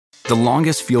The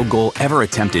longest field goal ever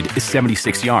attempted is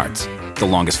 76 yards. The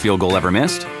longest field goal ever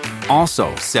missed?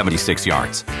 Also 76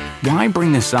 yards. Why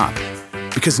bring this up?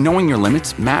 Because knowing your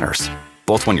limits matters,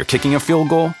 both when you're kicking a field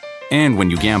goal and when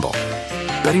you gamble.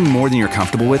 Betting more than you're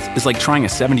comfortable with is like trying a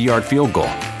 70-yard field goal.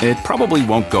 It probably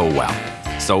won't go well.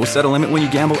 So set a limit when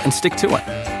you gamble and stick to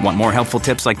it. Want more helpful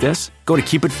tips like this? Go to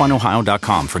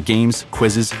keepitfunohio.com for games,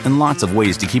 quizzes, and lots of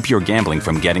ways to keep your gambling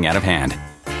from getting out of hand.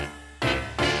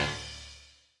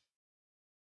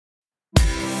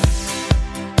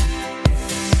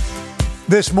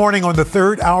 This morning on the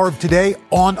third hour of Today,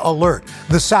 on alert.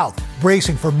 The South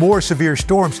bracing for more severe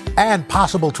storms and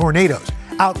possible tornadoes.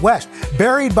 Out west,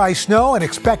 buried by snow and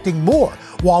expecting more,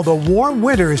 while the warm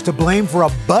winter is to blame for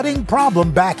a budding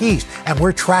problem back east, and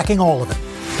we're tracking all of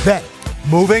it. Then,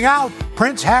 moving out,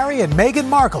 Prince Harry and Meghan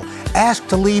Markle asked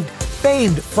to leave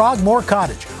famed Frogmore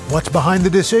Cottage. What's behind the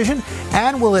decision?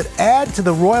 And will it add to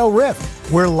the royal rift?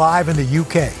 We're live in the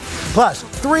UK. Plus,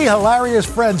 three hilarious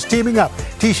friends teaming up.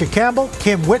 Tisha Campbell,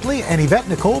 Kim Whitley, and Yvette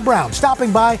Nicole Brown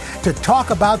stopping by to talk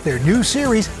about their new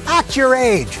series, At Your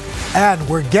Age. And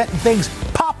we're getting things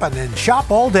popping in Shop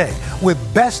All Day with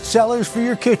bestsellers for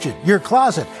your kitchen, your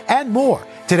closet, and more.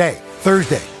 Today,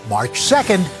 Thursday, March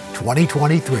 2nd,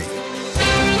 2023.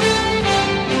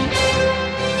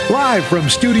 Live from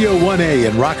Studio 1A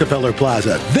in Rockefeller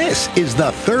Plaza, this is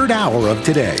the third hour of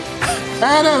Today.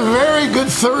 And a very good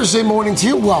Thursday morning to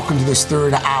you. Welcome to this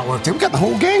third hour. We got the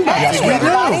whole gang back. Yes, we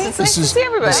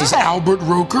do. This is Albert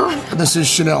Roker. This is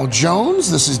Chanel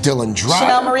Jones. This is Dylan Drive.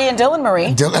 Chanel Marie and Dylan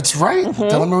Marie. That's right.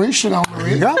 Dylan Marie, Chanel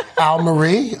Marie. Al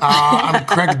Marie. I'm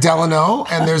Craig Delano,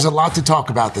 and there's a lot to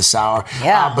talk about this hour.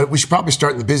 Yeah. But we should probably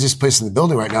start in the busiest place in the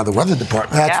building right now, the weather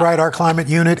department. That's right. Our climate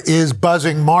unit is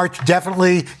buzzing. March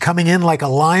definitely coming in like a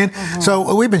lion.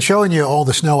 So we've been showing you all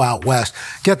the snow out west.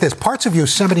 Get this. Parts of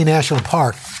Yosemite National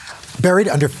Park buried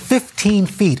under 15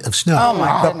 feet of snow. Oh,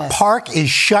 my The goodness. park is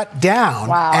shut down,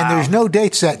 Wow. and there's no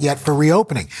date set yet for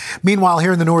reopening. Meanwhile,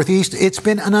 here in the Northeast, it's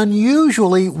been an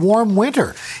unusually warm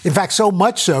winter. In fact, so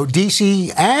much so,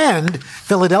 D.C. and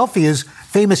Philadelphia's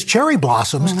famous cherry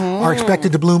blossoms are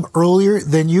expected to bloom earlier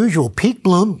than usual. Peak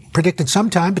bloom predicted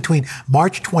sometime between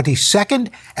March 22nd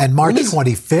and March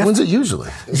 25th. When's it usually?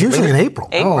 It's usually in April.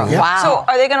 April. Yeah. Wow. So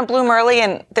are they going to bloom early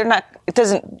and they're not, it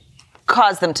doesn't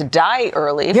cause them to die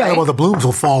early, Yeah, right? well, the blooms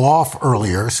will fall off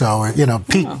earlier. So,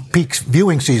 peak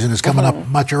viewing season is coming up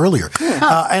much earlier.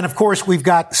 And, of course, we've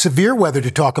got severe weather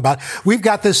to talk about. We've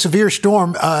got this severe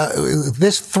storm,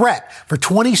 this threat for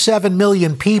 27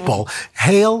 million people,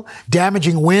 hail,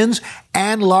 damaging winds,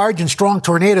 and large and strong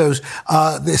tornadoes.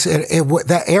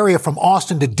 That area from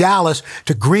Austin to Dallas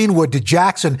to Greenwood to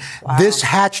Jackson. Wow. This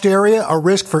hatched area, a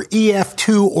risk for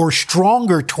EF2 or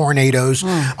stronger tornadoes.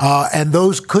 And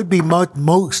those could be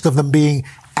most of them being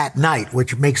at night,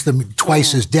 which makes them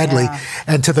twice as deadly. Yeah.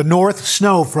 And to the north,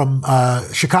 snow from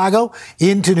Chicago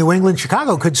into New England.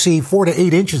 Chicago could see 4 to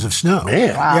 8 inches of snow.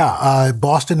 Man. Wow. Yeah.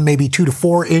 Boston, maybe 2 to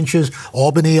 4 inches.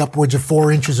 Albany, upwards of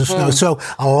 4 inches of snow. So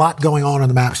a lot going on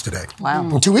the maps today. Wow.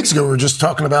 Well, 2 weeks ago, we were just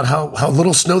talking about how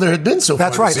little snow there had been so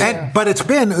far. That's right. But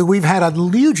we've had a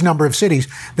huge number of cities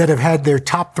that have had their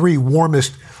top 3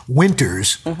 warmest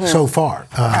winters so far.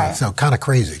 So kind of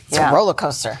crazy. It's a roller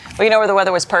coaster. Well, you know where the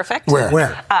weather was perfect?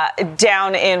 Where?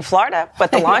 Down in Florida.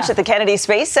 But the launch at the Kennedy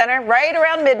Space Center, right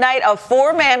around midnight, a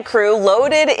 4-man crew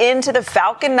loaded into the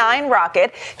Falcon 9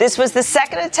 rocket. This was the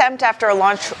second attempt after a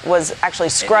launch was actually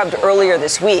scrubbed earlier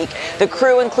this week. The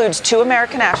crew includes 2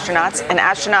 American astronauts, an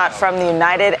astronaut from the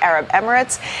United Arab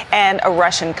Emirates, and a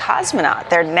Russian cosmonaut.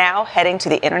 They're now heading to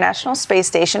the International Space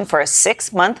Station for a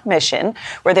 6-month mission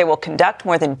where they will conduct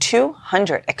more than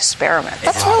 200 experiments.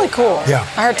 That's really cool. Yeah.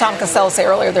 I heard Tom Costello say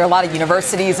earlier there are a lot of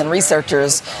universities and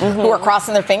researchers who are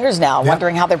crossing their fingers now,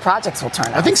 wondering how their projects will turn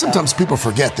out. I think sometimes people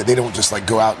forget that they don't just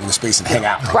go out into space and hang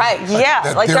out. Right.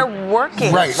 Yeah, they're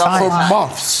working. Right, the whole for time.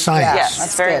 months. Science. Yes,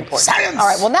 that's very good. important. Science. All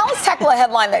right, well, now let's tackle a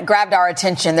headline that grabbed our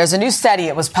attention. There's a new study.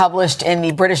 It was published in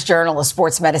the British Journal of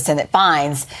Sports Medicine that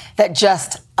finds that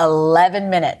just 11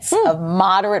 minutes of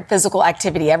moderate physical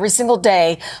activity every single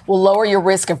day will lower your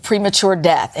risk of premature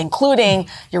death, including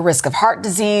your risk of heart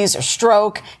disease or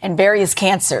stroke and various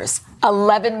cancers.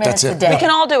 11 minutes a day. We can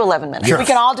all do 11 minutes. Sure. We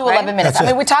can all do 11 minutes. That's I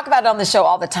mean, we talk about it on the show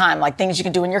all the time, like things you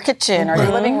can do in your kitchen or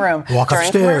your living room. Walk during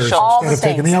upstairs commercials, all the instead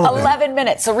of taking things. the elevator. 11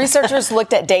 minutes. So researchers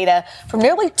looked at data from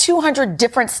nearly 200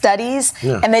 different studies,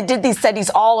 and they did these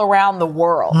studies all around the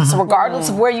world. So regardless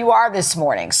of where you are this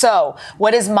morning. So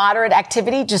what is moderate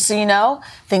activity? Just so you know,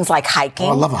 things like hiking.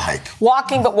 Oh, I love a hike.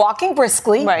 Walking, but walking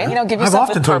briskly. Right. You know, give I've yourself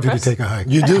often a told you to purpose. take a hike.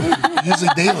 You do, usually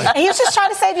daily. And he was just trying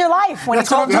to save your life when he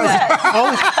told you that.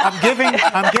 I'm giving.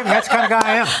 That's the kind of guy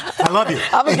I am. I love you.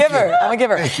 I'm a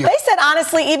giver. They said,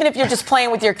 honestly, even if you're just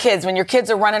playing with your kids, when your kids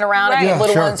are running around and you have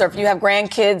little ones, or if you have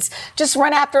grandkids, just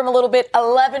run after them a little bit.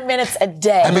 11 minutes a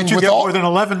day. I bet you get more than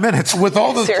 11 minutes. With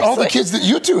all the kids that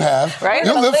you two have,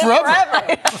 you'll live forever.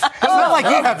 It's not like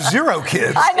you have 0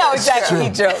 kids. I know, exactly. He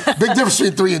jokes. Big difference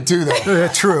between 3 and 2, though.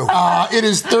 True. It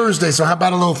is Thursday, so how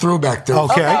about a little throwback Thursday?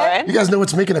 Okay. You guys know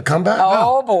what's making a comeback?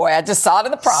 Oh, boy. I just saw it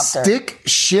in the prompter. Stick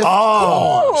shift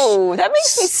cars. Oh, that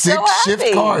makes me so happy. Stick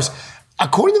shift cars.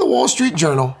 According to the Wall Street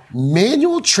Journal,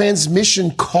 manual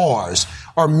transmission cars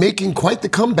are making quite the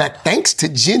comeback thanks to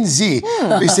Gen Z.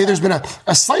 They say there's been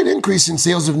a slight increase in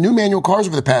sales of new manual cars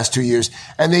over the past 2 years.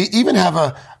 And they even have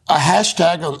a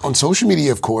hashtag on social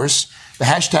media, of course. The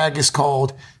hashtag is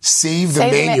called Save the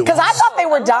Manuals. Because I thought they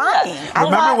were dying.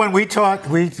 Remember when we talked,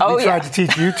 we tried to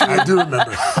teach you two? I do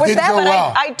remember. Didn't go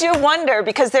well. I do wonder,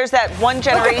 because there's that one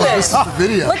generation. This is the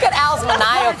video. Look at Al's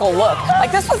maniacal look.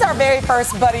 Like, this was our very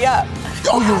first buddy up.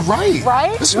 Oh, you're right.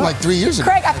 Right? This was like 3 years ago.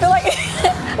 Craig, I feel like...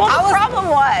 Well, the problem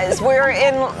was we were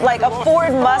in like a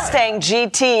Ford Mustang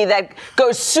GT that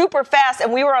goes super fast,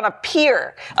 and we were on a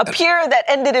pier that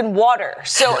ended in water.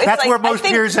 So it's that's where most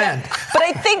piers end. But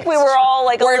I think we were all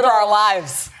like worried for our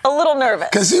lives. A little nervous.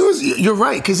 Because you're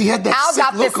right, because he had that Al sick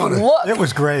got look this on it. look. It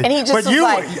was great. And he just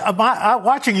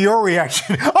watching your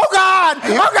reaction, oh God!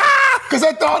 Because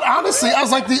I thought, honestly, I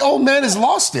was like, the old man has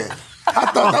lost it. I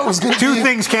thought that was going to be... Two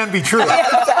things can be true. Yeah,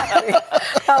 exactly.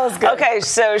 That was good. Okay,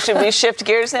 so should we shift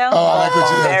gears now? Oh, I like what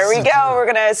you did. There we go.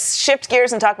 We're going to shift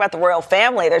gears and talk about the royal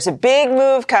family. There's a big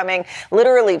move coming.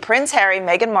 Literally, Prince Harry,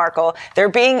 Meghan Markle, they're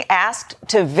being asked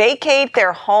to vacate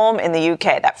their home in the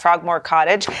UK, that Frogmore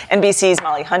Cottage. NBC's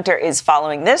Molly Hunter is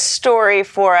following this story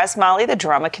for us. Molly, the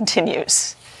drama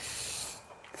continues.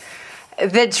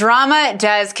 The drama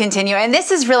does continue, and this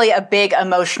is really a big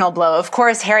emotional blow. Of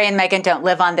course, Harry and Meghan don't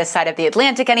live on this side of the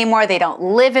Atlantic anymore. They don't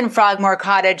live in Frogmore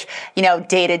Cottage,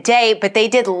 day to day, but they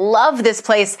did love this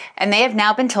place, and they have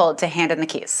now been told to hand in the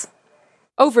keys.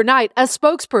 Overnight, a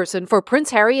spokesperson for Prince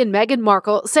Harry and Meghan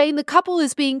Markle saying the couple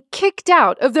is being kicked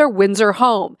out of their Windsor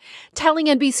home, telling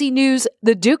NBC News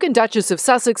the Duke and Duchess of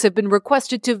Sussex have been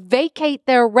requested to vacate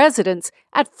their residence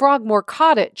at Frogmore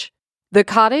Cottage. The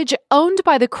cottage, owned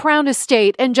by the Crown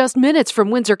Estate and just minutes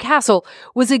from Windsor Castle,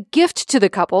 was a gift to the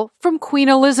couple from Queen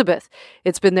Elizabeth.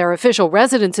 It's been their official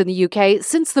residence in the UK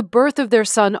since the birth of their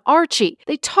son Archie.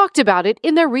 They talked about it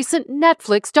in their recent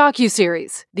Netflix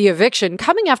docuseries. The eviction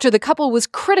coming after the couple was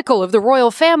critical of the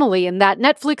royal family in that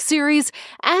Netflix series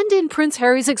and in Prince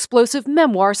Harry's explosive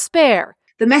memoir Spare.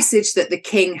 The message that the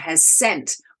King has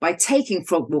sent by taking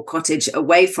Frogmore Cottage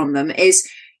away from them is: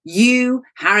 you,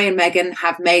 Harry and Meghan,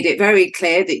 have made it very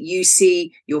clear that you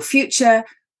see your future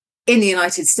in the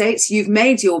United States. You've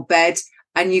made your bed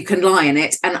and you can lie in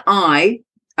it. And I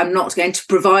am not going to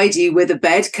provide you with a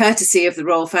bed, courtesy of the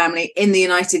royal family, in the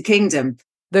United Kingdom.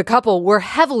 The couple were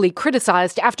heavily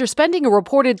criticized after spending a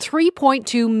reported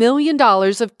 $3.2 million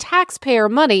of taxpayer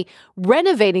money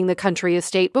renovating the country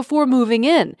estate before moving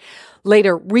in,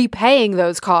 later repaying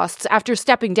those costs after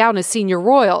stepping down as senior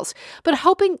royals, but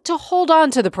hoping to hold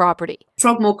on to the property.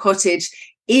 Frogmore Cottage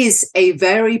is a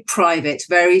very private,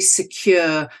 very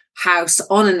secure house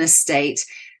on an estate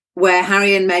where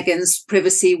Harry and Meghan's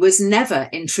privacy was never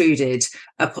intruded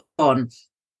upon.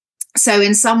 So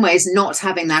in some ways, not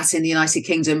having that in the United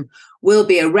Kingdom will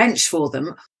be a wrench for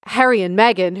them. Harry and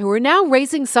Meghan, who are now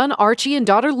raising son Archie and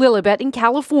daughter Lilibet in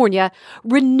California,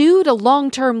 renewed a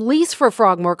long-term lease for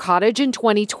Frogmore Cottage in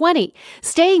 2020,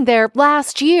 staying there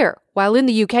last year while in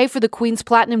the UK for the Queen's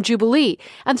Platinum Jubilee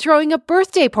and throwing a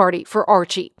birthday party for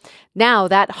Archie. Now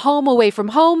that home away from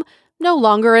home, no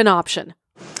longer an option.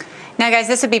 Now, guys,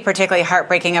 this would be particularly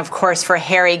heartbreaking, of course, for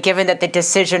Harry, given that the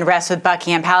decision rests with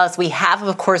Buckingham Palace. We have,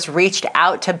 of course, reached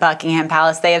out to Buckingham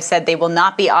Palace. They have said they will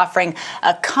not be offering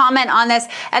a comment on this.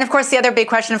 And, of course, the other big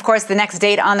question, of course, the next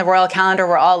date on the royal calendar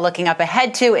we're all looking up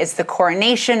ahead to is the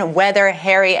coronation, whether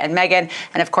Harry and Meghan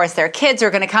and, of course, their kids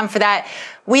are going to come for that.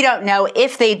 We don't know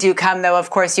if they do come, though.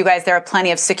 Of course, you guys, there are plenty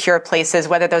of secure places,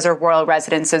 whether those are royal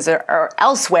residences or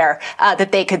elsewhere,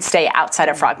 that they could stay outside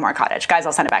of Frogmore Cottage. Guys,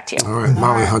 I'll send it back to you. All right,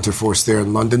 Molly Hunter for us there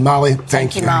in London. Molly,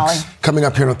 thank you. Molly. Coming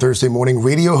up here on Thursday morning,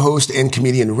 radio host and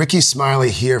comedian Rickey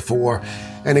Smiley here for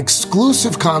an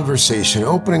exclusive conversation,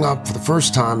 opening up for the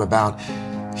first time about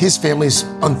his family's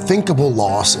unthinkable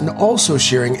loss and also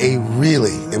sharing a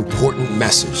really important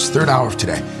message. Third hour of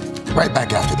today. Right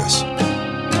back after this.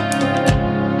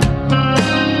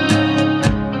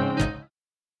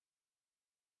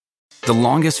 The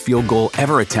longest field goal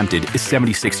ever attempted is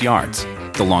 76 yards.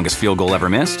 The longest field goal ever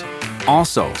missed?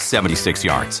 Also 76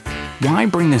 yards. Why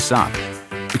bring this up?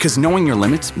 Because knowing your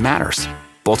limits matters,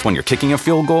 both when you're kicking a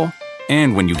field goal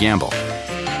and when you gamble.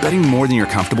 Betting more than you're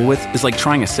comfortable with is like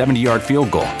trying a 70-yard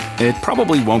field goal. It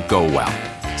probably won't go well.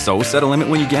 So set a limit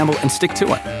when you gamble and stick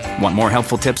to it. Want more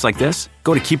helpful tips like this?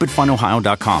 Go to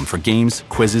keepitfunohio.com for games,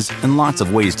 quizzes, and lots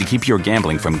of ways to keep your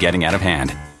gambling from getting out of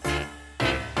hand.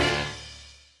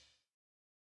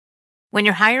 When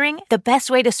you're hiring, the best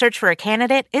way to search for a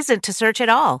candidate isn't to search at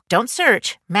all. Don't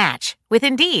search, match with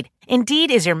Indeed.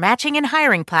 Indeed is your matching and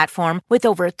hiring platform with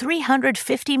over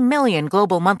 350 million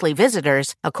global monthly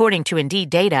visitors, according to Indeed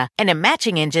data, and a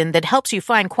matching engine that helps you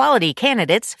find quality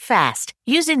candidates fast.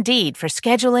 Use Indeed for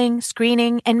scheduling,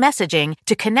 screening, and messaging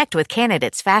to connect with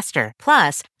candidates faster.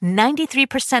 Plus,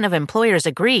 93% of employers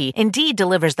agree Indeed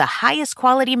delivers the highest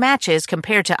quality matches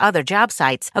compared to other job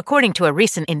sites, according to a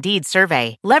recent Indeed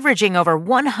survey. Leveraging over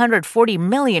 140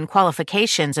 million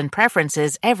qualifications and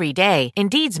preferences every day,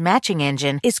 Indeed's matching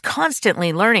engine is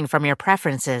constantly learning from your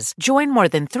preferences. Join more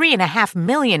than 3.5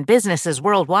 million businesses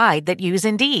worldwide that use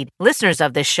Indeed. Listeners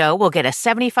of this show will get a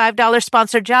 $75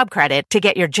 sponsored job credit to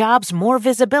get your jobs more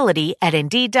visibility at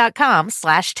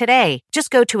Indeed.com/today.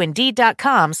 Just go to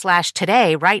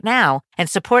Indeed.com/today right now and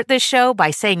support this show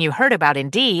by saying you heard about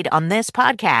Indeed on this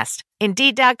podcast.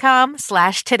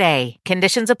 Indeed.com/today.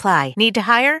 Conditions apply. Need to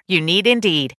hire? You need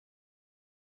Indeed.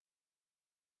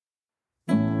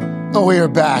 Oh, we are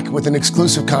back with an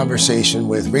exclusive conversation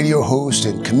with radio host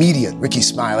and comedian Rickey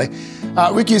Smiley.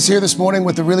 Rickey is here this morning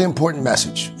with a really important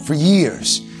message. For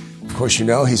years, of course, you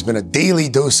know, he's been a daily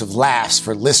dose of laughs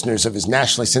for listeners of his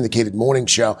nationally syndicated morning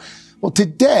show. Well,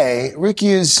 today, Rickey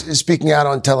is speaking out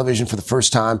on television for the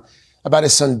first time about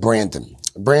his son, Brandon.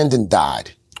 Brandon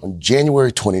died on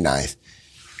January 29th.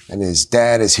 And his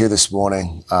dad is here this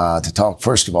morning to talk,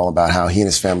 first of all, about how he and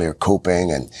his family are coping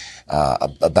and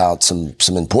about some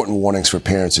important warnings for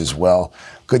parents as well.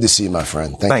 Good to see you, my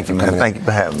friend. Thank you, man. Thank you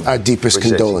for having me. Our deepest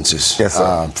Appreciate condolences. You. Yes,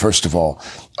 sir. First of all,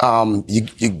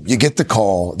 you get the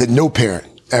call that no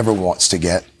parent ever wants to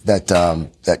get that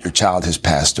your child has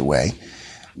passed away.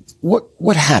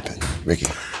 What happened, Rickey?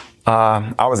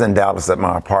 I was in Dallas at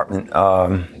my apartment,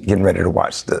 getting ready to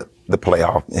watch the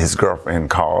playoff. His girlfriend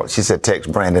called. She said,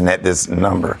 text Brandon at this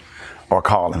number or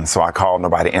call him. So I called,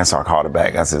 nobody answered. I called her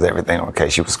back. I said, is everything okay?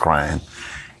 She was crying.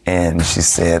 And she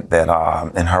said that,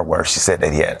 in her words, she said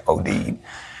that he had OD'd.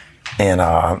 And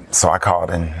so I called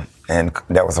and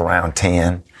that was around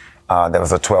 10. There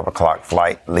was a 12 o'clock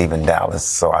flight leaving Dallas.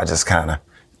 So I just kind of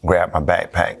grabbed my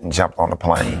backpack and jumped on the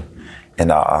plane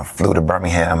and flew to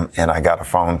Birmingham. And I got a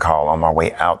phone call on my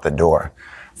way out the door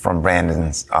from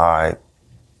Brandon's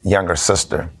younger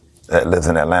sister that lives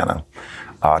in Atlanta,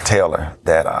 Taylor,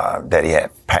 that he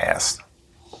had passed.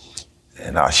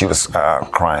 And she was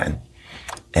crying.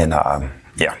 And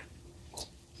yeah.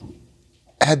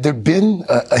 Had there been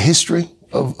a history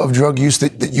of drug use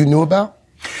that you knew about?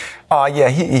 Yeah,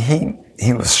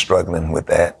 he was struggling with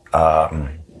that.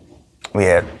 We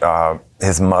had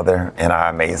his mother and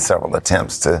I made several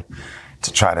attempts to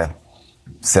try to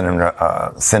send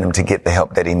him to get the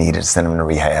help that he needed, send him to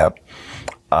rehab.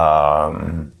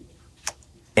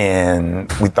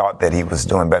 And we thought that he was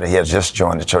doing better. He had just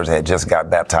joined the church. He had just got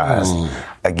baptized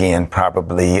again,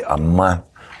 probably a month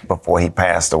before he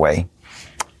passed away.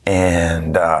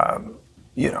 And,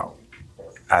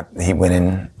 he went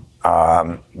in,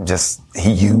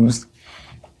 he used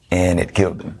and it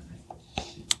killed him.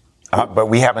 But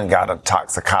we haven't got a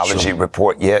toxicology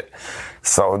report yet.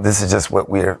 So this is just what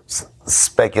we're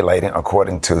speculating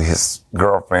according to his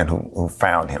girlfriend who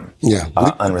found him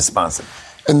unresponsive.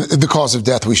 And the cause of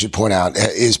death, we should point out,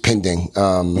 is pending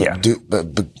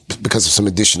because of some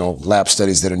additional lab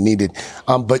studies that are needed.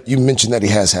 But you mentioned that he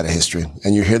has had a history,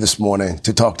 and you're here this morning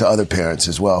to talk to other parents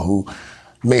as well who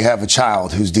may have a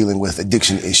child who's dealing with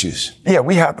addiction issues. Yeah,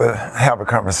 we have to have a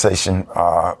conversation,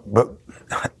 but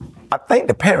I think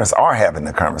the parents are having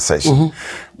the conversation.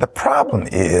 Mm-hmm. The problem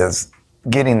is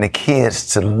getting the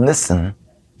kids to listen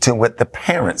to what the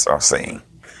parents are saying.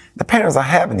 The parents are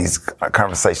having these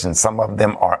conversations. Some of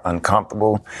them are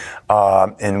uncomfortable,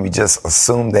 and we just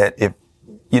assume that if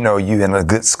you're in a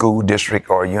good school district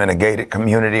or you're in a gated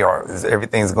community or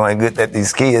everything's going good, that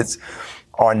these kids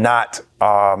are not,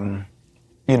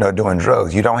 doing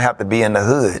drugs. You don't have to be in the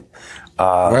hood,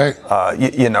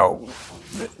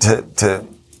 to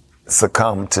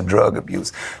succumb to drug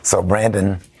abuse. So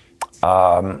Brandon,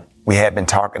 we had been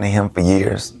talking to him for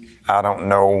years. I don't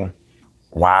know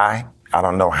why. I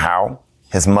don't know how.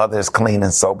 His mother is clean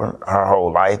and sober her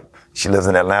whole life. She lives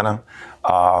in Atlanta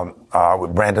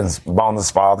with Brandon's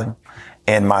bonus father.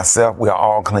 And myself, we are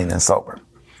all clean and sober.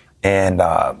 And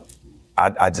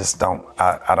I just don't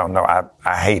know.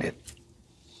 I hate it.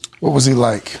 What was he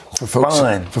like for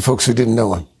folks who didn't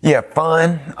know him? Yeah,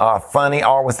 fun, funny,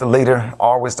 always the leader,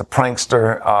 always the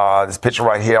prankster. This picture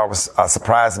right here, I was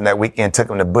surprised him that weekend,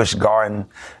 took him to Busch Garden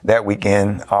that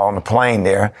weekend on the plane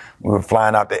there. We were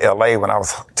flying out to L.A. when I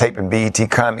was taping BET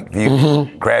Comic View,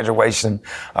 graduation.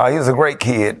 He was a great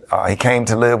kid. He came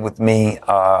to live with me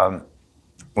at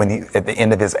the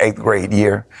end of his 8th grade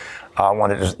year. I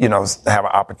wanted to, have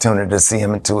an opportunity to see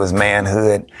him into his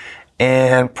manhood.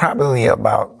 And probably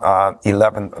about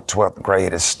 11th or 12th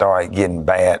grade, it started getting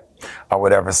bad or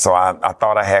whatever. So I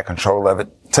thought I had control of it.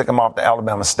 Took him off to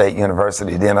Alabama State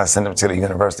University. Then I sent him to the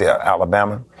University of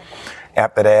Alabama.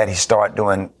 After that, he started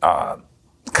doing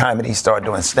comedy. He started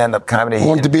doing stand-up comedy. He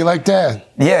wanted to be like Dad.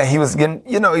 Yeah, he was getting,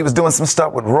 he was doing some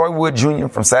stuff with Roy Wood Jr.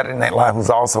 from Saturday Night Live, who's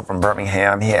also from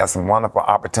Birmingham. He had some wonderful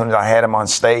opportunities. I had him on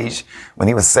stage when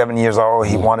he was 7 years old.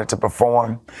 He wanted to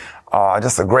perform.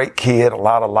 Just a great kid, a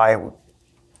lot of life.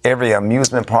 Every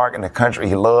amusement park in the country,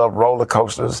 he loved roller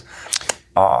coasters.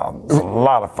 It was a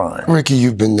lot of fun. Rickey,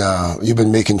 you've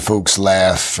been making folks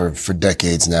laugh for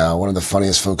decades now. One of the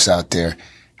funniest folks out there.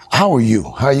 How are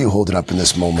you? How are you holding up in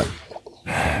this moment?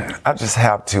 I just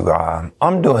have to.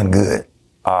 I'm doing good.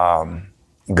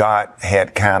 God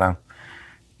had kind of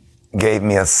gave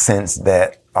me a sense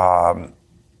that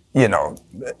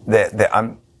that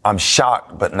I'm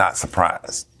shocked but not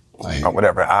surprised. Or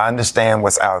whatever. I understand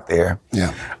what's out there.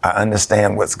 Yeah. I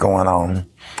understand what's going on.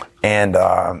 And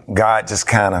God just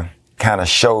kind of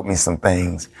showed me some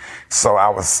things. So I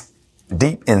was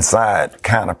deep inside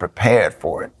kind of prepared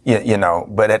for it,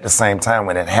 but at the same time,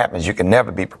 when it happens, you can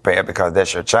never be prepared because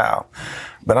that's your child.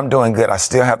 But I'm doing good. I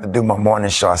still have to do my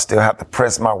morning show. I still have to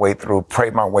press my way through,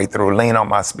 pray my way through, lean on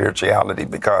my spirituality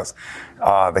because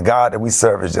the God that we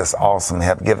serve is just awesome.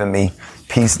 Have given me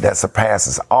peace that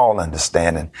surpasses all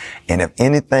understanding. And if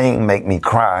anything make me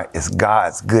cry, it's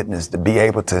God's goodness to be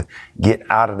able to get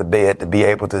out of the bed, to be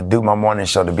able to do my morning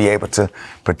show, to be able to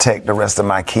protect the rest of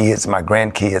my kids, my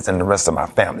grandkids, and the rest of my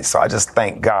family. So I just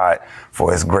thank God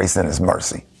for his grace and his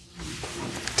mercy.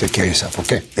 Take care of yourself,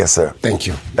 okay? Yes, sir. Thank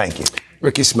you. Thank you.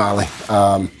 Rickey Smiley.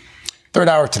 Third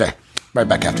hour today. Right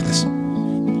back after this.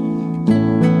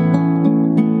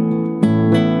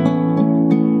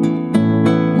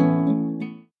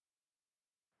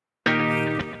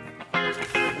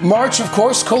 March, of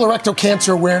course, Colorectal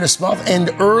Cancer Awareness Month,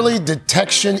 and early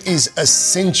detection is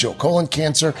essential. Colon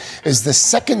cancer is the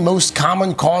second most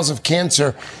common cause of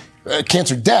cancer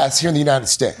deaths here in the United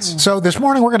States. So this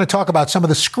morning, we're going to talk about some of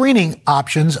the screening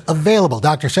options available.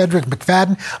 Dr. Cedrek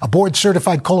McFadden, a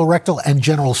board-certified colorectal and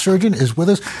general surgeon, is with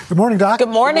us. Good morning, Doc. Good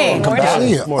morning. Good to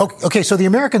see you. Okay, so the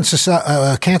American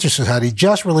Cancer Society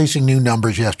just releasing new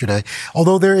numbers yesterday.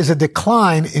 Although there is a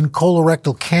decline in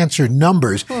colorectal cancer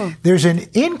numbers, there's an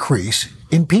increase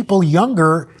in people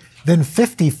younger than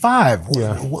 55.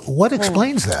 Yeah. What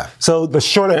explains that? So the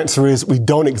short answer is we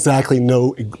don't exactly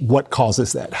know what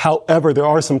causes that. However, there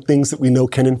are some things that we know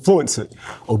can influence it.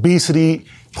 Obesity,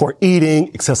 poor eating,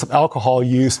 excessive alcohol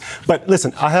use. But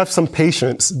listen, I have some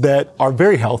patients that are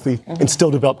very healthy and still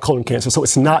develop colon cancer. So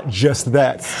it's not just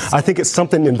that. I think it's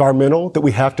something environmental that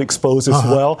we have to expose as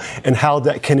well, and how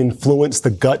that can influence the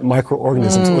gut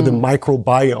microorganisms or the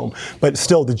microbiome. But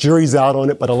still, the jury's out on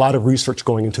it, but a lot of research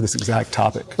going into this exact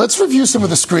topic. Let's review some of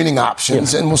the screening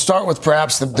options, and we'll start with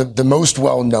perhaps the most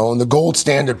well-known, the gold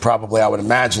standard probably, I would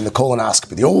imagine, the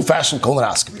colonoscopy, the old-fashioned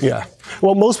colonoscopy. Yeah.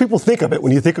 Well, most people think of it.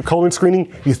 When you think of colon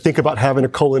screening, you think about having a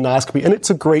colonoscopy, and it's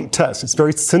a great test. It's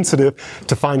very sensitive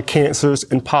to find cancers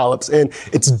and polyps, and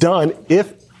it's done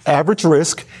if average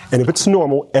risk, and if it's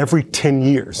normal, every 10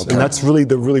 years. Okay. And that's really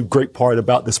the really great part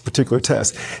about this particular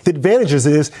test. The advantages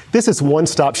is this is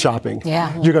one-stop shopping.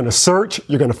 Yeah. You're going to search,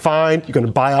 you're going to find, you're going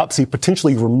to biopsy,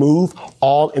 potentially remove,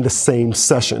 all in the same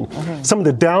session. Some of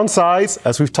the downsides,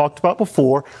 as we've talked about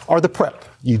before, are the prep.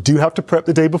 You do have to prep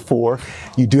the day before.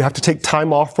 You do have to take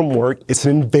time off from work. It's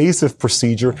an invasive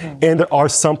procedure, and there are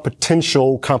some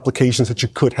potential complications that you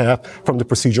could have from the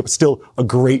procedure, but still a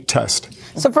great test.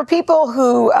 So for people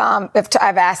who,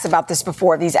 I've asked about this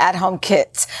before, these at-home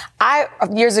kits, I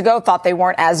years ago thought they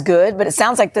weren't as good, but it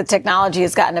sounds like the technology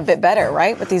has gotten a bit better,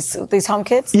 right, with these home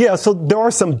kits? Yeah, so there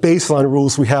are some baseline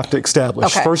rules we have to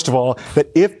establish. Okay. First of all, that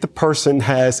if the person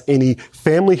has any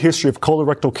family history of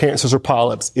colorectal cancers or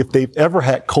polyps, if they've ever had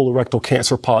had colorectal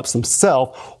cancer polyps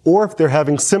themselves, or if they're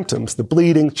having symptoms, the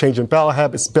bleeding, change in bowel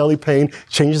habits, belly pain,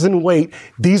 changes in weight.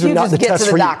 These are not the tests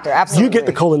for you. Absolutely. You get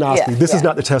the colonoscopy. This is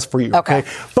not the test for you. Okay.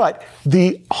 But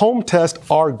the home tests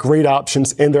are great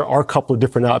options, and there are a couple of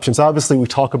different options. Obviously, we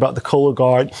talk about the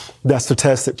Cologuard. That's the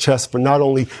test that checks for not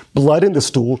only blood in the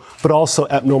stool, but also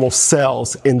abnormal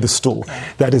cells in the stool.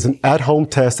 That is an at-home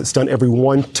test that's done every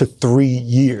 1 to 3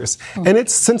 years. And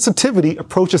its sensitivity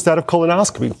approaches that of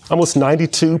colonoscopy, almost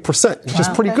 92%, which is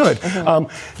pretty good.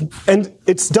 And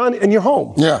it's done in your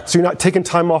home. Yeah. So you're not taking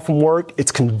time off from work.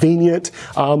 It's convenient.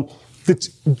 The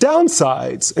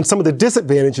downsides and some of the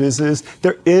disadvantages is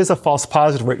there is a false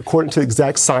positive rate. According to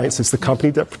Exact Sciences, the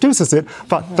company that produces it,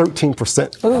 about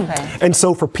 13%. And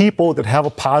so for people that have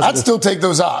a positive... I'd still take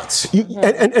those odds.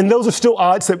 And those are still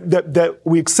odds that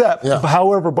we accept. Yeah.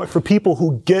 However, but for people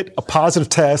who get a positive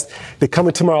test, they come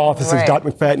into my office as Dr.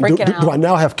 McFadden, do I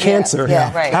now have cancer?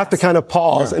 I have to kind of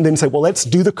pause and then say, well, let's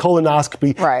do the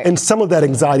colonoscopy. And some of that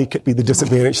anxiety could be the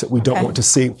disadvantage that we don't want to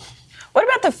see. What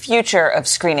about the future of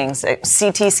screenings,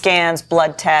 CT scans,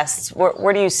 blood tests?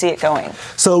 Where do you see it going?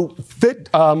 So the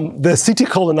CT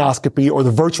colonoscopy or the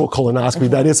virtual colonoscopy,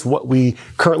 that is what we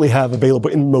currently have available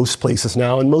in most places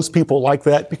now. And most people like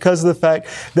that because of the fact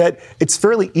that it's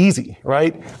fairly easy,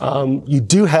 right? You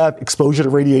do have exposure to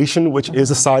radiation, which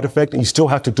is a side effect, and you still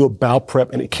have to do a bowel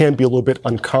prep, and it can be a little bit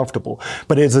uncomfortable.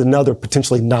 But it is another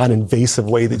potentially non-invasive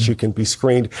way that you can be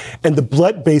screened. And the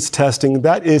blood-based testing,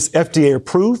 that is FDA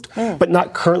approved, but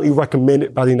not currently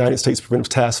recommended by the United States Preventive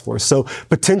Task Force. So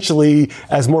potentially,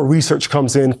 as more research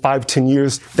comes in 5-10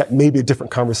 years, that may be a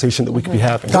different conversation that we could be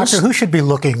having. Doctor, who should be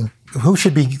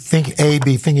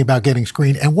thinking about getting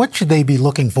screened, and what should they be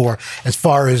looking for as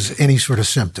far as any sort of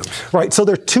symptoms? Right. So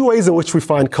there are two ways in which we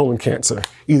find colon cancer.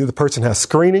 Either the person has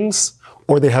screenings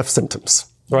or they have symptoms.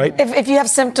 Right. If you have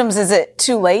symptoms, is it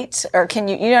too late? Or can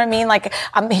you know what I mean? Like,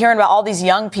 I'm hearing about all these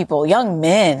young people, young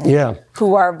men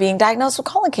who are being diagnosed with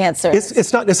colon cancer.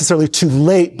 It's not necessarily too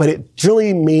late, but it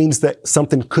generally means that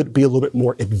something could be a little bit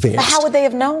more advanced. But how would they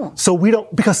have known? So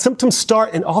because symptoms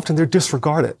start and often they're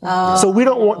disregarded. So we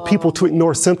don't want people to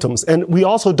ignore symptoms. And we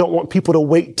also don't want people to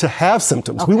wait to have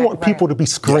symptoms. We want people to be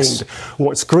screened. We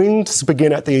want screenings to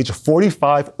begin at the age of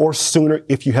 45 or sooner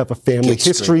if you have a family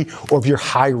history or if you're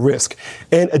high risk.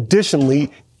 And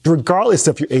additionally, regardless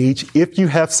of your age, if you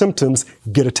have symptoms,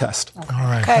 get a test. All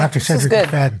right. Dr. Cedrek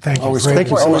McFadden, thank you. Thank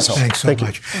you so much. Thanks so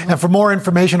much. And for more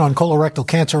information on colorectal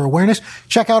cancer awareness,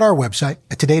 check out our website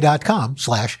at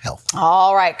today.com/health.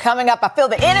 All right. Coming up, I feel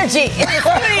the energy in the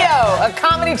studio. A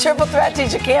comedy triple threat,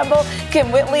 Tisha Campbell,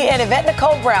 Kim Whitley, and Yvette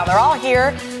Nicole Brown. They're all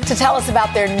here to tell us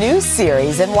about their new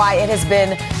series and why it has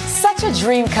been such a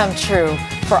dream come true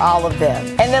for all of them.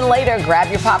 And then later, grab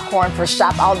your popcorn for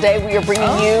Shop All Day. We are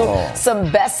bringing you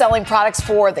some best-selling products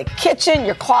for the kitchen,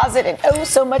 your closet, and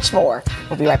so much more.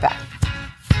 We'll be right back.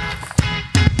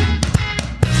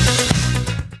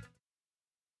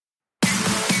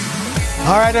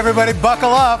 All right, everybody,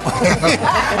 buckle up.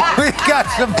 We got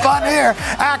some fun here.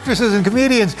 Actresses and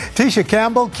comedians Tisha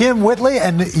Campbell, Kim Whitley,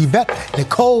 and Yvette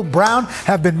Nicole Brown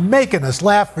have been making us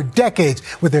laugh for decades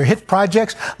with their hit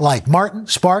projects like Martin,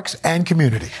 Sparks, and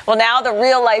Community. Well, now the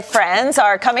real-life friends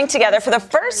are coming together for the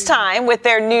first time with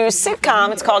their new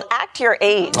sitcom. It's called Act Your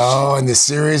Age. Oh, and the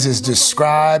series is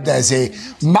described as a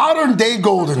modern-day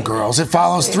Golden Girls. It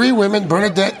follows three women,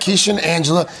 Bernadette, Keisha, and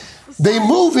Angela. They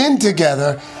move in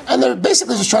together, and they're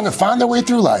basically just trying to find their way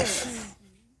through life.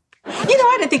 You know,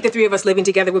 I didn't think the three of us living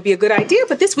together would be a good idea,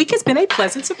 but this week has been a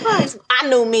pleasant surprise. I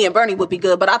knew me and Bernie would be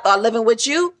good, but I thought living with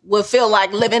you would feel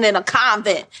like living in a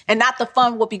convent, and not the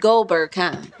fun Whoopi Goldberg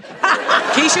kind.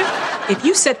 Keisha, if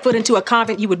you set foot into a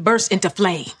convent, you would burst into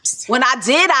flames. When I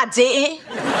didn't.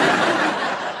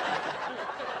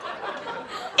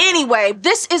 Anyway,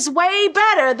 this is way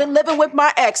better than living with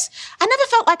my ex. I never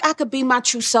felt like I could be my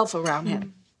true self around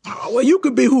him. Oh, well, you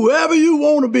could be whoever you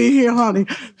want to be here, honey.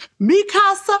 Mi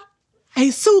casa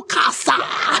y su casa.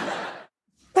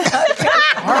 All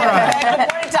right. Good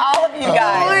morning to all of you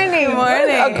guys. Good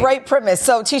morning. A great premise.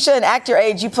 So, Tisha, in Act Your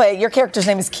Age, your character's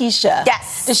name is Keisha.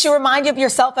 Yes. Does she remind you of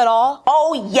yourself at all?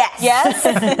 Oh, yes. Yes?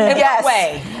 In what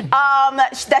way?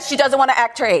 That she doesn't want to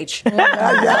act her age.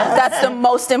 That's the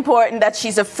most important, that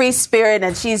she's a free spirit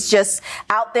and she's just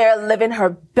out there living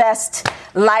her best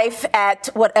life at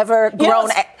whatever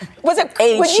grown age when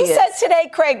you she said is. today,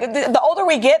 Craig, the older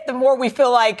we get, the more we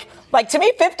feel like to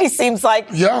me, 50 seems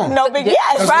like no big deal.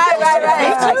 Yes,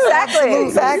 right.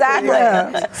 Exactly.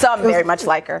 Yeah. So I'm very much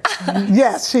like her.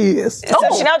 Yes, she is. So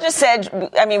Chanel just said,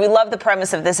 we love the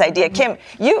premise of this idea. Kim,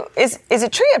 is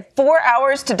it true you had 4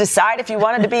 hours to decide if you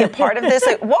wanted to be be a part of this?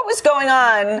 Like, what was going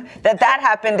on that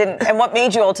happened, and what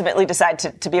made you ultimately decide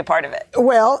to be a part of it?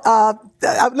 Well,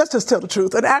 let's just tell the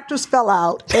truth. An actress fell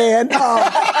out, and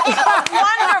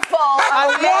Wonderful. I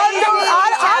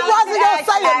wasn't going to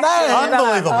say it, man.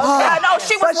 Unbelievable. No,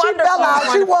 she was But she fell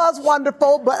out. She was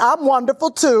wonderful, but I'm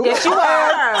wonderful too. Yes, you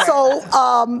are. So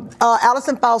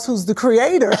Allison Faust, who's the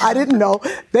creator, I didn't know.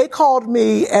 They called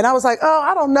me, and I was like, oh,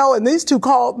 I don't know. And these two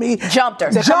called me. Jumped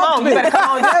her. Jumped me. You better come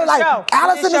on, They were like, show.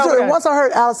 Allison is Show doing. us. Once I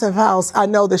heard Allison Faust, I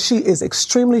know that she is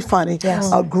extremely funny,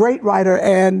 Yes. a great writer,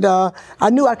 and I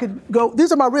knew I could go.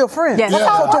 These are my real friends. Yes.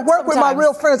 So to work with my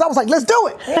real friends, I was like, let's do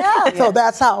it. Yeah. So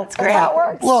that's how it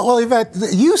works. Well, Yvette,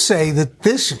 you say that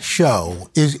this show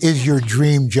is your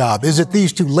dream job. Is it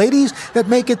these two ladies that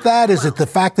make it that? Is it the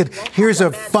fact that here's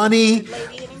a funny,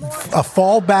 a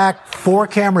fallback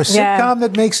 4-camera sitcom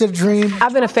that makes it a dream?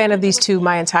 I've been a fan of these two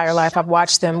my entire life. I've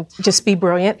watched them just be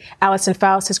brilliant. Allison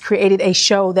Faust has created a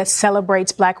show that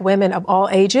celebrates Black women of all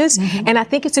ages. And I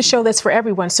think it's a show that's for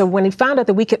everyone. So when he found out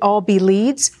that we could all be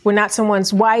leads, we're not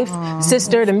someone's wife,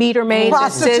 sister, the meter maid,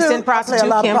 assistant, prostitute,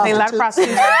 Kim, play a lot of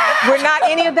prostitutes. We're not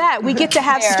any of that. We get to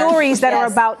have stories that are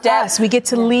about us. We get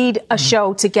to lead a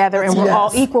show together, and we're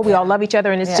all equal. We all love each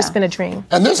other, and it's just been a dream.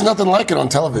 And there's nothing like it on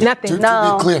television. Nothing.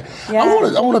 To be clear.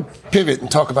 I want to pivot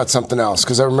and talk about something else,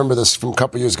 because I remember this from a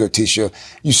couple years ago, Tisha.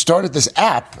 You started this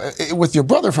app with your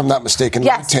brother, if I'm not mistaken,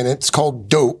 Lieutenant. It's called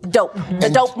DOPE. DOPE. The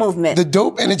DOPE movement. The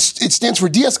DOPE, and it stands for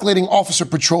De-Escalating Officer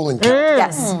Patrol Encounter.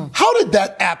 Yes. How did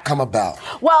that app come about?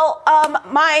 Well,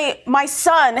 my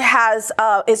son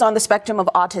is on the spectrum of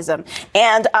autism,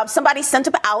 and somebody sent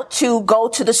him out to go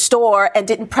to the store and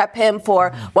didn't prep him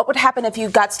for what would happen if you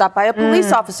got stopped by a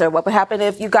police officer, what would happen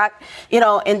if you got,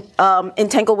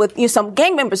 entangled with some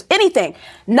gang members, anything.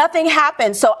 Nothing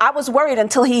happened. So I was worried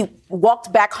until he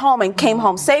walked back home and came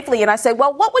home safely. And I said,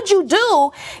 well, what would you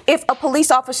do if a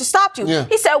police officer stopped you? Yeah.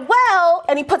 He said, well,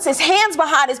 and he puts his hands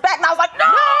behind his back. And I was like,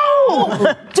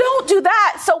 no, don't do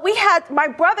that. So my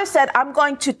brother said, I'm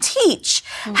going to teach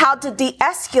how to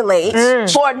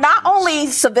de-escalate for not only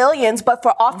civilians, but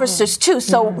for officers too.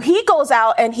 So he goes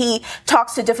out and he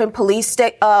talks to different police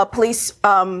departments.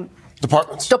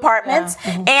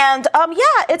 And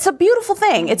it's a beautiful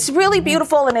thing. It's really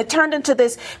beautiful, and it turned into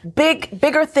this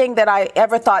bigger thing that I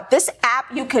ever thought. This app,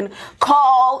 you can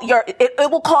call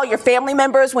it will call your family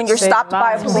members when you're stopped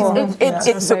by a police.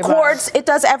 It records. It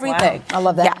does everything. Wow. I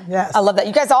love that. Yeah. Yes. I love that.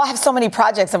 You guys all have so many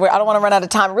projects. I don't want to run out of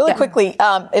time. Really quickly,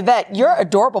 Yvette, you're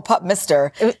adorable pup,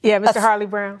 Mr. Yeah, Mr. Harley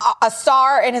Brown. A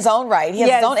star in his own right. He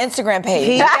has his own Instagram page.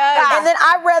 He does. And then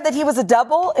I read that he was a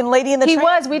double in Lady and the Tramp. He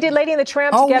was. We did Lady and the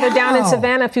Tramp together down in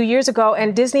Savannah a few years ago,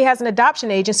 and Disney has an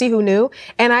adoption agency. Who knew?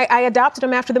 And I adopted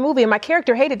him after the movie, and my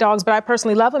character hated dogs, but I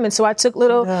personally love him, and so I took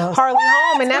little Harley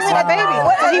home, and that's my baby.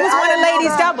 So he was one of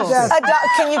Lady's doubles.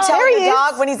 Can you tell your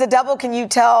dog when he's a double? Can you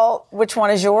tell which one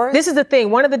is yours? This is the thing.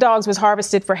 One of the dogs was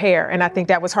harvested for hair, and I think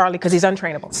that was Harley because he's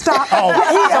untrainable. Stop. So all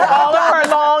of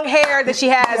her long hair that she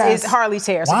has is Harley's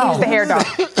hair. So he's the hair dog.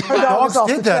 Her dog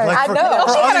Dogs did that. I know.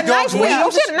 She had a nice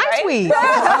weave. She had a nice weave.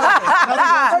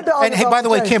 And hey, by the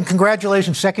way, Kim,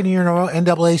 congratulations. Second year in a row,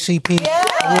 NAACP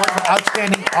Award for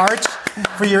Outstanding Arts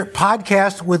for your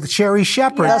podcast with Sherry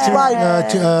Shepherd. That's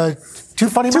right. Two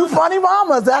Funny Mamas. Two Funny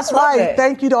Mamas, that's right.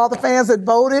 Thank you to all the fans that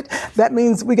voted. That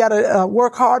means we got to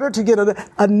work harder to get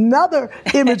another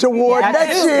Image Award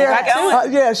next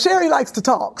year. Sherry likes to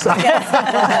talk. So. I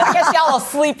guess y'all will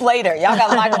sleep later. Y'all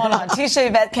got a lot going on. Tisha,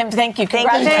 Yvette, Kim, thank you.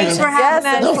 Thanks for having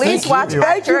us. No, Please watch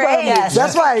Act Your Age. Yes.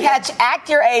 That's right. Catch Act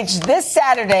Your Age this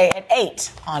Saturday at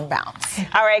 8 on Bounce.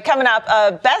 All right, coming up,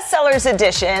 a bestsellers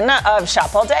edition of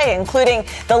Shop All Day, including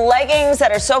the leggings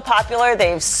that are so popular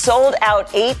they've sold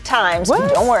out 8 times.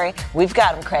 What? Don't worry, we've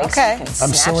got them, Craig. Okay. So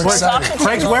I'm so excited.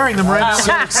 Craig's wearing them right now.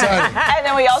 So excited. And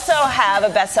then we also have a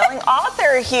best-selling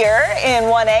author here in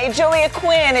 1A. Julia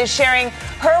Quinn is sharing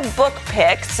her book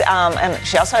picks, and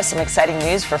she also has some exciting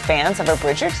news for fans of her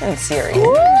Bridgerton series. He's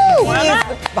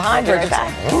behind her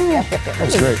back.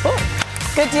 That's great.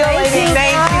 Good deal, ladies. Thank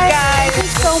you, guys. Thank you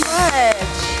so much.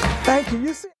 Thank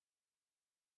you.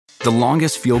 The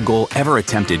longest field goal ever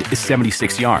attempted is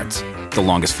 76 yards. The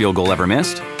longest field goal ever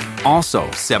missed? Also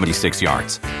 76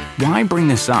 yards. Why bring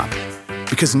this up?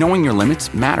 Because knowing your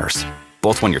limits matters,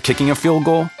 both when you're kicking a field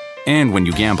goal and when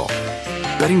you gamble.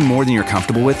 Betting more than you're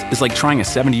comfortable with is like trying a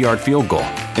 70-yard field goal.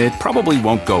 It probably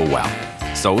won't go well.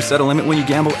 So set a limit when you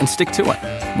gamble and stick to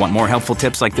it. Want more helpful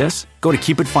tips like this? Go to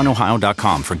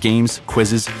keepitfunohio.com for games,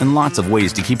 quizzes, and lots of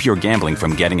ways to keep your gambling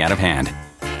from getting out of hand.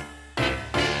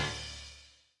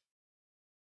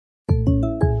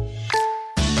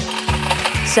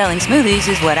 Selling smoothies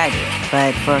is what I do.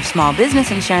 But for small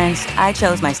business insurance, I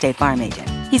chose my State Farm agent.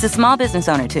 He's a small business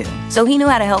owner, too, so he knew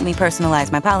how to help me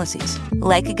personalize my policies.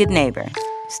 Like a good neighbor,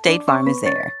 State Farm is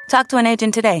there. Talk to an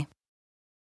agent today.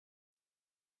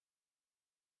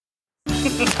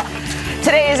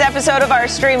 Today's episode of our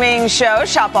streaming show,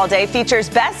 Shop All Day, features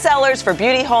bestsellers for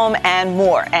beauty, home, and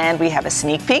more. And we have a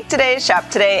sneak peek today. Shop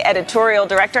Today editorial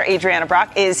director Adriana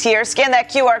Brock is here. Scan that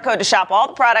QR code to shop all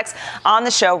the products on the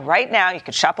show right now. You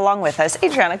can shop along with us.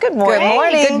 Adriana, good morning. Good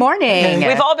morning. Good morning.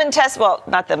 We've all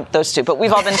been those two, but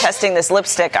we've all been testing this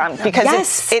lipstick on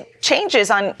because it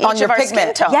changes on each of our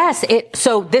skin tones. Yes.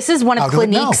 So this is one of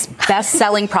Clinique's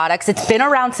best-selling products. It's been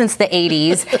around since the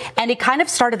 80s, and it kind of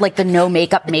started like the no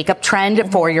makeup trend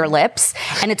for your lips,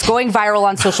 and it's going viral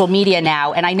on social media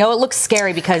now. And I know it looks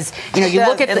scary because you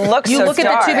look at the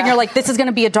tube and you're like, this is going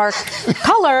to be a dark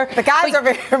color. The guys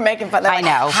over here making fun. I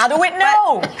know. How do it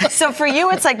know? So for you,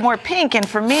 it's like more pink, and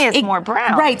for me, it's more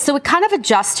brown. Right. So it kind of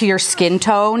adjusts to your skin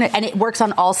tone, and it works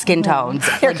on all skin tones,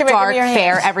 like dark,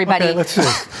 fair, everybody. Okay, let's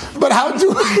see. But how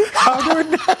do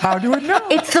it know?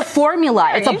 It's the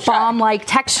formula. It's a balm-like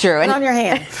texture. Put it on your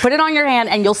hand. Put it on your hand,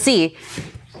 and you'll see.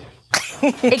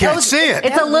 Can't see it.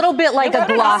 It's a little bit like a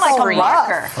gloss for you.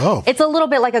 Oh. It's a little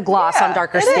bit like a gloss on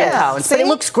darker skin tones. But it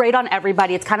looks great on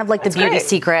everybody. It's kind of like the beauty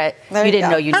secret you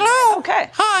didn't know you needed. Hello. Okay.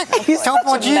 Hi.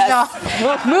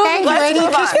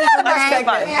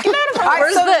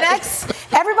 So next,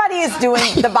 everybody is doing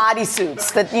the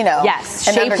bodysuits that, Yes.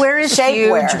 Shapewear is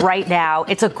huge right now.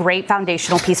 It's a great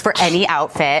foundational piece for any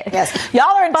outfit. Yes.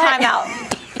 Y'all are in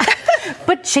timeout.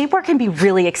 But shapewear can be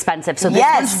really expensive. So this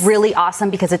one's really awesome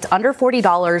because it's under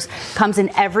 $40, comes in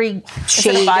every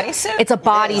shade. Is it a bodysuit? It's a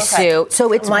bodysuit. Okay. So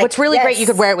what's really great, you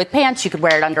could wear it with pants, you could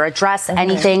wear it under a dress,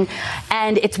 anything.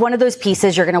 And it's one of those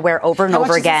pieces you're going to wear over and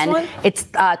over again. Is this one? It's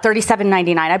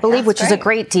 $37.99, I believe, which is a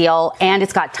great deal. And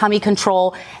it's got tummy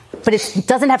control. But it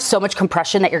doesn't have so much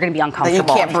compression that you're going to be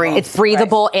uncomfortable. You can't breathe. It's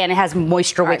breathable and it has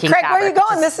moisture-wicking fabric. Craig, where are you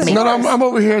going? This is I'm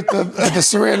over here at the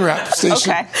Saran Wrap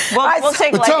station. Okay. Well, we'll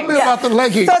take leggings. Tell me about the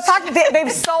leggings. So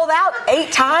they've sold out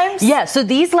 8 times? Yeah, so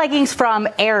these leggings from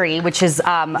Aerie, which is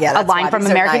a line from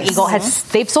American Eagle,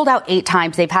 they've sold out 8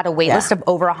 times. They've had a wait list of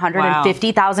over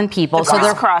 150,000 people. The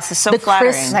crisscross is so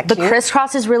flattering. The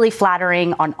crisscross is really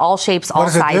flattering on all shapes, all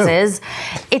sizes.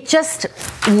 It just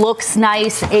looks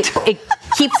nice. It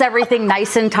keeps everything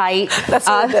nice and tight. That's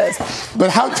what it does.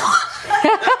 But how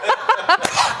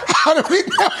do we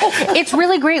know? It's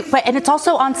really great, and it's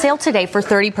also on sale today for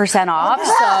 30% off.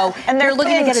 So, and they're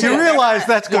looking to get it. You realize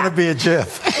that's going to be a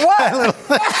GIF. What?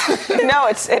 No,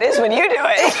 it is when you do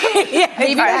it.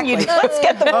 Maybe when you do. Let's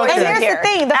get the boys in here. Here's the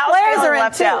thing: the flares are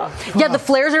in too. Yeah, the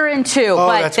flares are in too,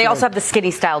 but they also have the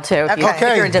skinny style too. If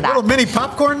you're into that. Little mini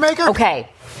popcorn maker. Okay.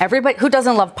 Everybody who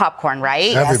doesn't love popcorn,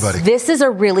 right? Everybody. Yes. This is a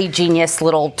really genius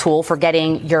little tool for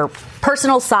getting your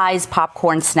personal size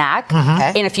popcorn snack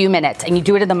in a few minutes, and you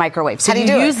do it in the microwave. So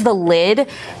you use the lid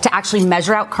to actually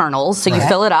measure out kernels. So you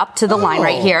fill it up to the line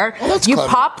right here. You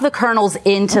pop the kernels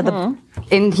into the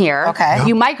in here. Okay.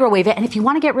 You microwave it, and if you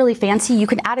want to get really fancy, you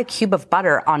can add a cube of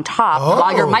butter on top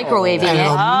while you're microwaving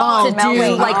it to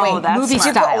do like movie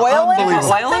style. Oil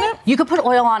in it? You could put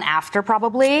oil on after,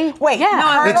 probably. Wait,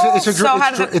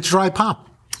 it's dry pop.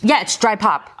 Yeah, it's dry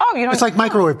pop. Oh, you don't. It's like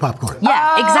microwave popcorn.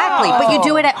 Yeah, exactly. But you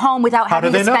do it at home without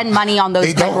having to spend money on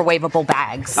those microwavable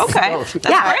bags. Okay, that's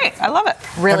great. I love it.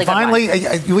 Really good. Finally,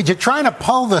 you're trying to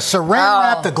pull the Saran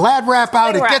wrap, the Glad wrap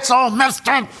out. It gets all messed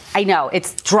up. I know,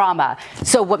 it's drama.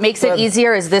 So what makes it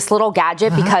easier is this little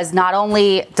gadget, because not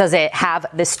only does it have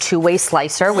this two-way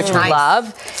slicer, which we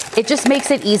love, it just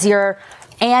makes it easier.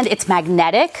 And it's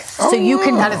magnetic, so you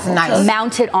can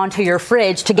mount it onto your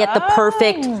fridge to get the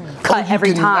perfect cut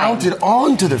every time. Mount it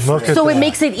onto the fridge. So it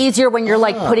makes it easier when you're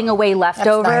like putting away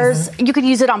leftovers. You could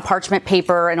use it on parchment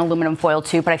paper and aluminum foil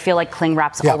too, but I feel like cling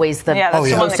wrap's always the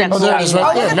most important. There it is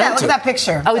right there. Look at that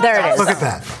picture. Oh, there it is. Look at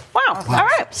that. Wow. All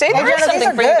right. See, there's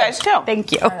something for you guys too.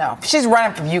 Thank you. I know. She's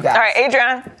running from you guys. All right,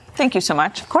 Adriana. Thank you so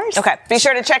much. Of course. Okay. Be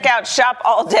sure to check out Shop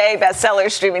All Day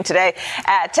bestsellers streaming today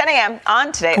at 10 a.m.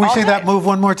 on Today. Can we say that move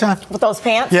one more time? With those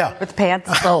pants? Yeah. With the pants.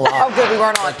 Oh, wow. Oh, good. We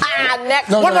weren't on. Next.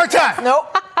 One more time.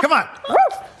 Nope. Come on.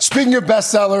 Speaking of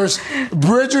bestsellers,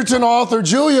 Bridgerton author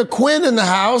Julia Quinn in the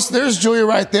house. There's Julia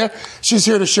right there. She's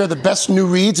here to share the best new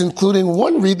reads, including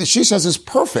one read that she says is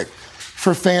perfect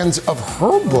for fans of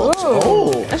her books.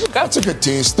 Oh, that's a good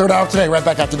tease. Third hour today, right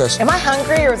back after this. Am I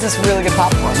hungry or is this really good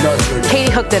popcorn? No, it's really good.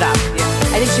 Katie hooked it up.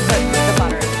 I think she put the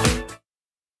butter.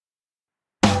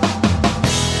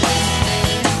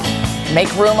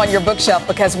 Make room on your bookshelf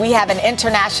because we have an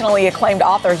internationally acclaimed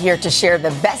author here to share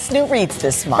the best new reads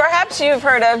this month. Perhaps you've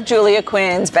heard of Julia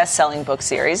Quinn's best-selling book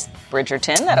series,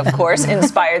 Bridgerton, that, of course,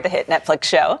 inspired the hit Netflix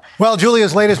show. Well,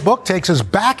 Julia's latest book takes us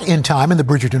back in time in the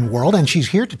Bridgerton world, and she's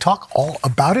here to talk all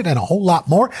about it and a whole lot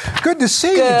more. Good to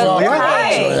see you, Julia.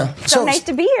 Hi. So nice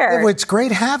to be here. It's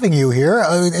great having you here.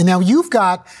 And now you've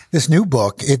got this new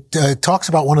book. It talks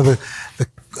about one of the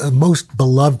most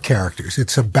beloved characters.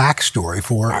 It's a backstory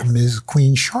for Ms.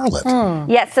 Queen Charlotte.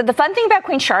 Yes, so the fun thing about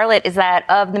Queen Charlotte is that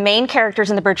of the main characters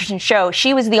in the Bridgerton show,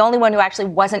 she was the only one who actually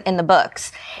wasn't in the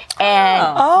books.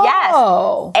 And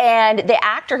yes, and the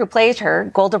actor who plays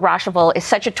her, Golda Rosheuvel, is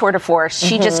such a tour de force.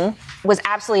 She just was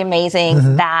absolutely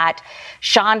amazing that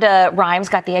Shonda Rhimes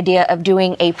got the idea of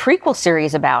doing a prequel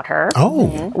series about her,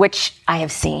 which I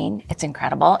have seen. It's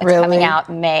incredible. It's coming out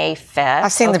May 5th.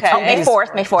 I've seen the May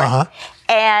 4th, May 4th.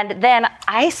 And then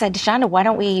I said to Shonda, why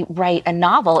don't we write a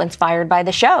novel inspired by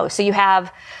the show? So you have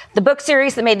the book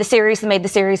series that made the series that made the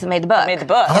series that made the book.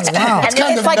 That's kind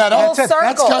of meta.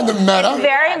 That's kind of meta. It's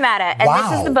very meta. And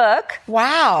this is the book.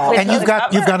 Wow. And you've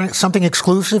got something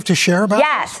exclusive to share about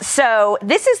Yes. So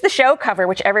this is the show cover,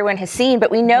 which everyone has seen,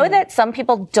 but we know that some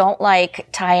people don't like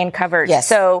tie-in covers. Yes.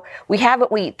 So we have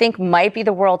what we think might be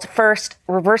the world's first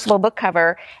reversible book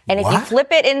cover. And if you flip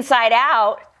it inside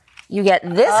out, you get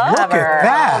this cover. Look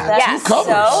at that. Yes. 2 covers.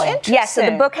 So interesting. Yes, so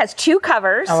the book has 2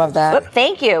 covers. I love that.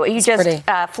 Thank you. You just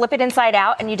flip it inside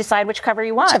out and you decide which cover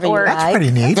you want. That's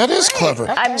pretty neat. That is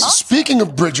clever. Speaking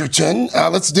of Bridgerton,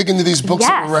 let's dig into these books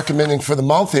that we're recommending for the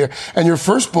month here. And your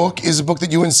first book is a book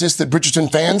that you insist that Bridgerton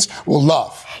fans will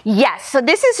love. Yes. So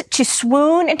this is To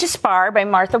Swoon and to Spar by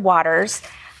Martha Waters.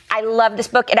 I love this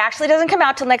book. It actually doesn't come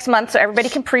out till next month, so everybody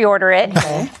can pre-order it.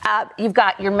 You've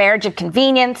got Your Marriage of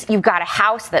Convenience. You've got A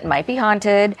House That Might Be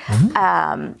Haunted.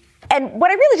 And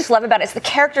what I really just love about it is the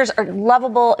characters are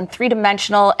lovable and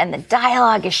three-dimensional, and the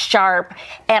dialogue is sharp.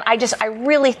 And I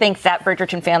really think that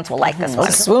Bridgerton fans will like this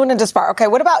one. Swoon and Despard. Okay,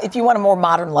 what about if you want a more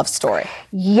modern love story?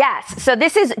 Yes. So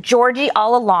this is Georgie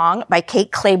All Along by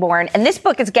Kate Claiborne. And this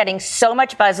book is getting so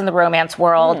much buzz in the romance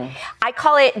world. I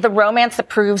call it the romance that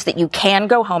proves that you can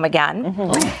go home again.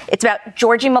 It's about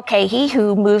Georgie Mulcahy,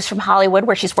 who moves from Hollywood,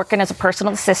 where she's working as a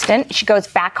personal assistant. She goes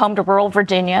back home to rural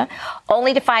Virginia,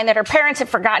 only to find that her parents have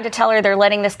forgotten to tell her they're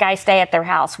letting this guy stay at their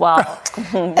house. Well,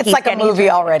 it's like a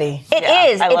movie already. It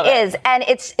is. And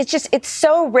it's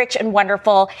so rich and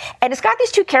wonderful. And it's got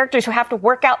these 2 characters who have to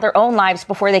work out their own lives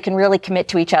before they can really commit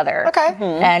to each other. Okay.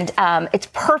 And it's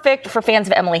perfect for fans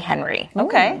of Emily Henry.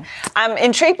 Okay. I'm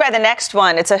intrigued by the next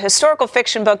one. It's a historical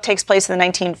fiction book, takes place in the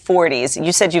 1940s.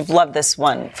 You said you've loved this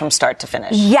one from start to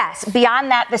finish. Yes.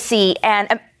 Beyond That, the Sea.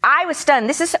 And I was stunned.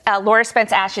 This is Laura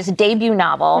Spence Ash's debut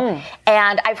novel,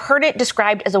 and I've heard it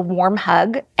described as a warm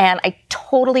hug, and I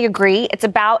totally agree. It's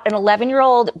about an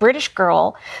 11-year-old British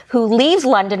girl who leaves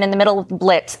London in the middle of the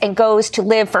Blitz and goes to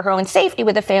live for her own safety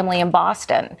with a family in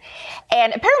Boston.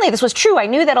 And apparently this was true. I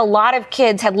knew that a lot of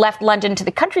kids had left London to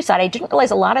the countryside. I didn't realize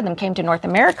a lot of them came to North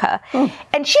America.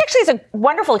 And she actually has a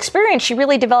wonderful experience. She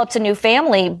really develops a new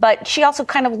family, but she also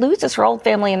kind of loses her old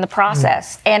family in the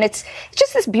process. And it's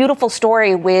just this beautiful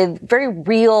story with very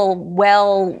real,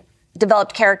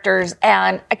 well-developed characters,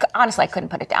 and honestly, I couldn't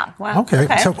put it down. Wow. Okay.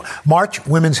 So March,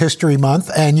 Women's History Month,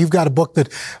 and you've got a book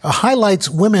that highlights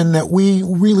women that we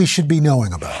really should be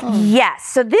knowing about. Yes.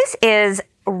 So this is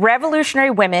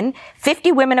Revolutionary Women,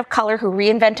 50 Women of Color Who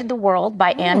Reinvented the World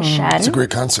by Anne Shen. That's a great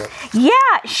concept. Yeah,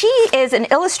 she is an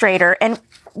illustrator, and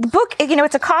the book,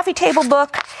 it's a coffee table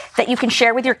book that you can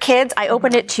share with your kids. I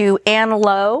opened it to Anne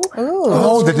Lowe.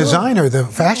 Oh, the designer, the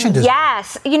fashion designer.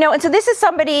 Yes. And so this is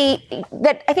somebody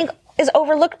that I think is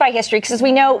overlooked by history, because as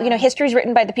we know, history is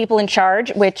written by the people in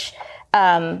charge, which,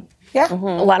 a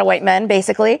lot of white men,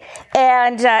 basically.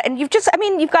 And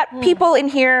you've got people in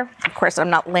here. Of course, I'm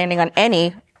not landing on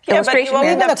any illustration.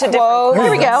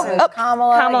 Here we go.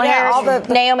 Kamala Harris.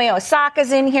 Naomi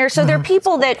Osaka's in here. So there are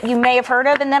people that you may have heard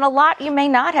of, and then a lot you may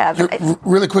not have.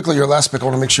 Really quickly, your last pick, I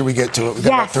want to make sure we get to it. We've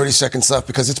got about 30 seconds left,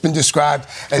 because it's been described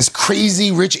as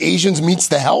Crazy Rich Asians meets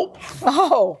The Help.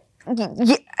 Oh.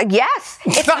 Yes.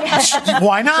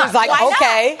 Why not? She's like,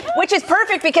 okay. Which is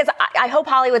perfect, because I hope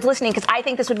Hollywood's listening, because I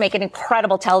think this would make an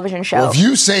incredible television show. Well, if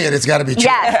you say it, it's got to be true.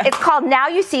 Yes. It's called Now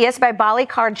You See Us by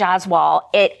Balikar Jaswal.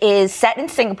 It is set in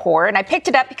Singapore, and I picked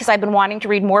it up because I've been wanting to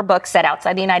read more books set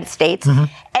outside the United States. And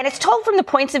it's told from the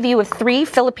points of view of 3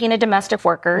 Filipino domestic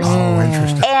workers. Oh,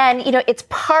 interesting. And, it's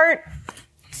part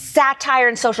satire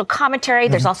and social commentary.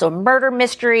 There's also a murder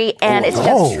mystery, and it's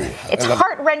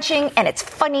heart heart-wrenching and it's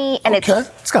funny and it's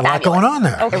It's got a lot going on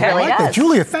there. Okay. I like that.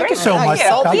 Julia, thank you so much.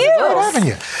 Thank you. Good having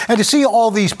you. And to see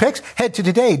all these picks, head to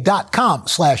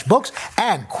today.com/books.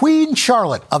 And Queen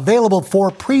Charlotte, available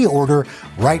for pre-order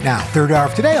right now. Third hour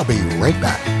of Today. I'll be right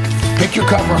back. Pick your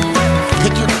cover.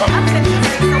 Pick your cover.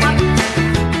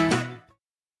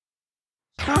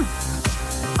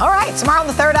 All right, tomorrow in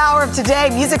the third hour of Today,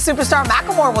 music superstar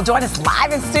Macklemore will join us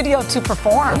live in studio to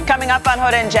perform. Coming up on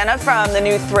Hoda and Jenna from the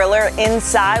new thriller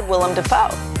Inside, Willem Dafoe.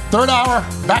 Third hour,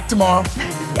 back tomorrow.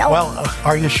 Well,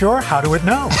 are you sure? How do it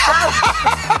know?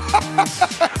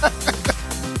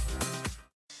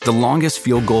 The longest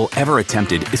field goal ever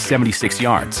attempted is 76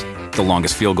 yards. The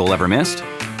longest field goal ever missed?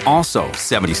 Also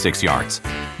 76 yards.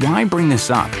 Why bring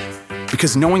this up?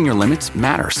 Because knowing your limits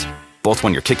matters, both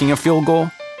when you're kicking a field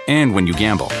goal and when you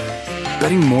gamble.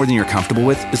 Betting more than you're comfortable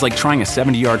with is like trying a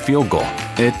 70-yard field goal.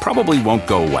 It probably won't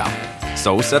go well.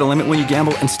 So set a limit when you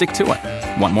gamble and stick to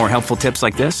it. Want more helpful tips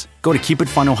like this? Go to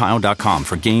keepitfunohio.com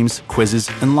for games, quizzes,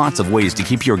 and lots of ways to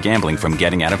keep your gambling from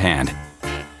getting out of hand.